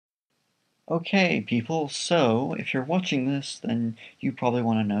Okay, people, so if you're watching this, then you probably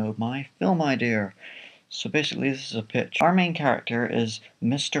want to know my film idea. So basically, this is a pitch. Our main character is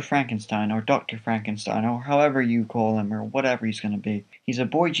Mr. Frankenstein, or Dr. Frankenstein, or however you call him, or whatever he's going to be. He's a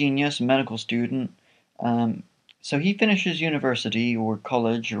boy genius, a medical student. So he finishes university, or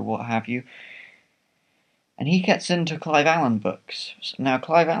college, or what have you, and he gets into Clive Allen books. Now,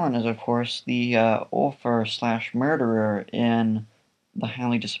 Clive Allen is, of course, the author/murderer in the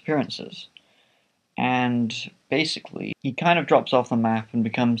Hamleigh disappearances. And basically, he kind of drops off the map and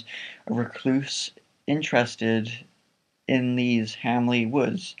becomes a recluse interested in these Hamleigh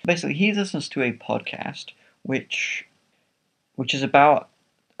Woods. Basically, he listens to a podcast which is about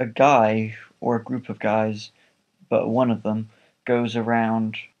a guy or a group of guys, but one of them goes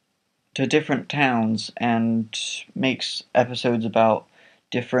around to different towns and makes episodes about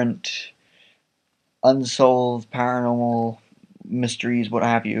different unsolved paranormal mysteries, what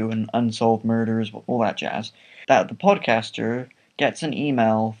have you, and unsolved murders, all that jazz. That the podcaster gets an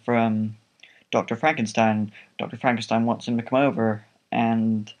email from Dr. Frankenstein. Dr. Frankenstein wants him to come over,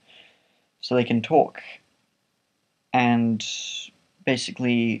 and so they can talk and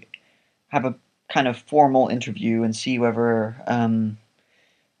basically have a kind of formal interview and see whether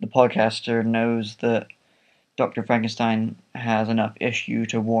the podcaster knows that Dr. Frankenstein has enough issue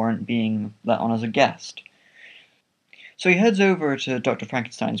to warrant being let on as a guest. So he heads over to Dr.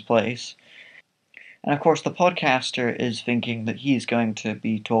 Frankenstein's place, and of course the podcaster is thinking that he's going to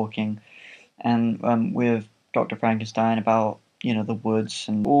be talking and with Dr. Frankenstein about, the woods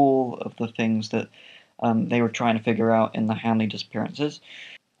and all of the things that they were trying to figure out in the Hamleigh disappearances.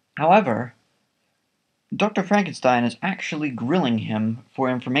 However, Dr. Frankenstein is actually grilling him for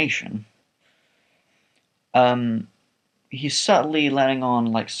information. He's subtly letting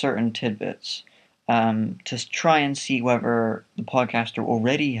on like certain tidbits to try and see whether the podcaster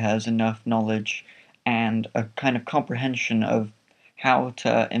already has enough knowledge and a kind of comprehension of how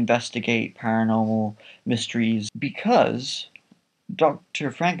to investigate paranormal mysteries, because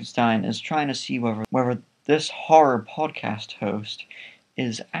Dr. Frankenstein is trying to see whether this horror podcast host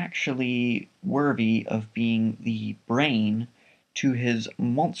is actually worthy of being the brain to his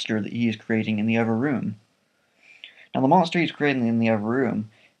monster that he is creating in the other room. Now, the monster he's creating in the other room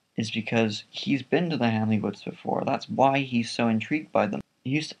is because he's been to the Hamleigh Woods before. That's why he's so intrigued by them.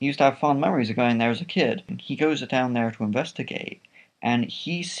 He used to have fond memories of going there as a kid. He goes down there to investigate, and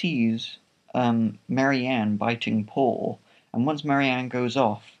he sees Marianne biting Paul. And once Marianne goes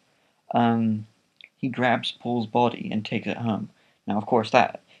off, he grabs Paul's body and takes it home. Now, of course,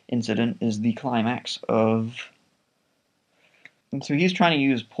 that incident is the climax of. And so he's trying to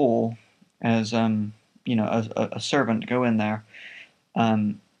use Paul as a servant to go in there,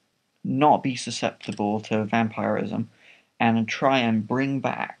 not be susceptible to vampirism, and try and bring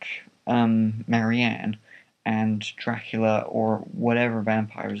back Marianne and Dracula or whatever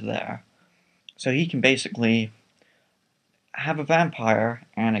vampire's there. So he can basically have a vampire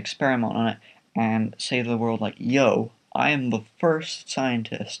and experiment on it and say to the world, like, yo, I am the first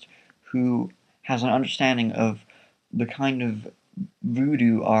scientist who has an understanding of the kind of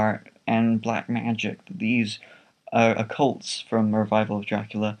voodoo art and black magic that these occults from the revival of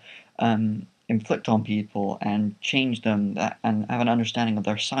Dracula inflict on people and change them and have an understanding of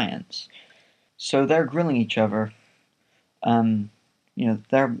their science. So they're grilling each other. They're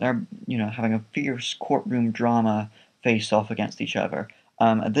having a fierce courtroom drama face off against each other.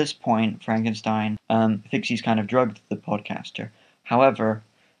 At this point, Frankenstein thinks he's kind of drugged the podcaster. However,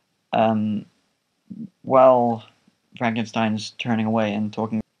 while Frankenstein's turning away and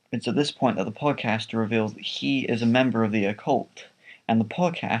talking, it's at this point that the podcaster reveals that he is a member of the occult, and the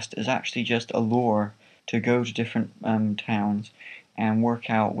podcast is actually just a lure to go to different towns and work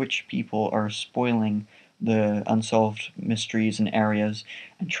out which people are spoiling the unsolved mysteries and areas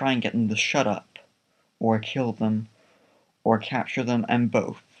and try and get them to shut up, or kill them, or capture them, and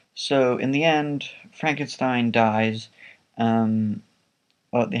both. So in the end, Frankenstein dies at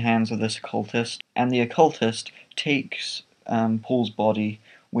the hands of this occultist, and the occultist takes Paul's body,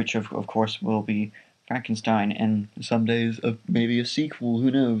 which of course will be Frankenstein in some days of maybe a sequel,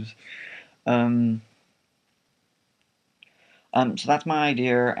 who knows. So that's my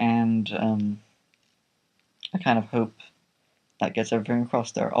idea, and I kind of hope that gets everything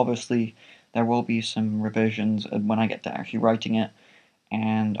across there. Obviously, there will be some revisions when I get to actually writing it,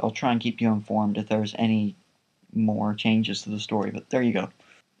 and I'll try and keep you informed if there's any more changes to the story, but there you go.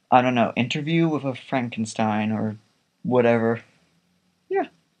 I don't know, interview with a Frankenstein or whatever. Yeah,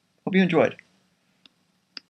 hope you enjoyed.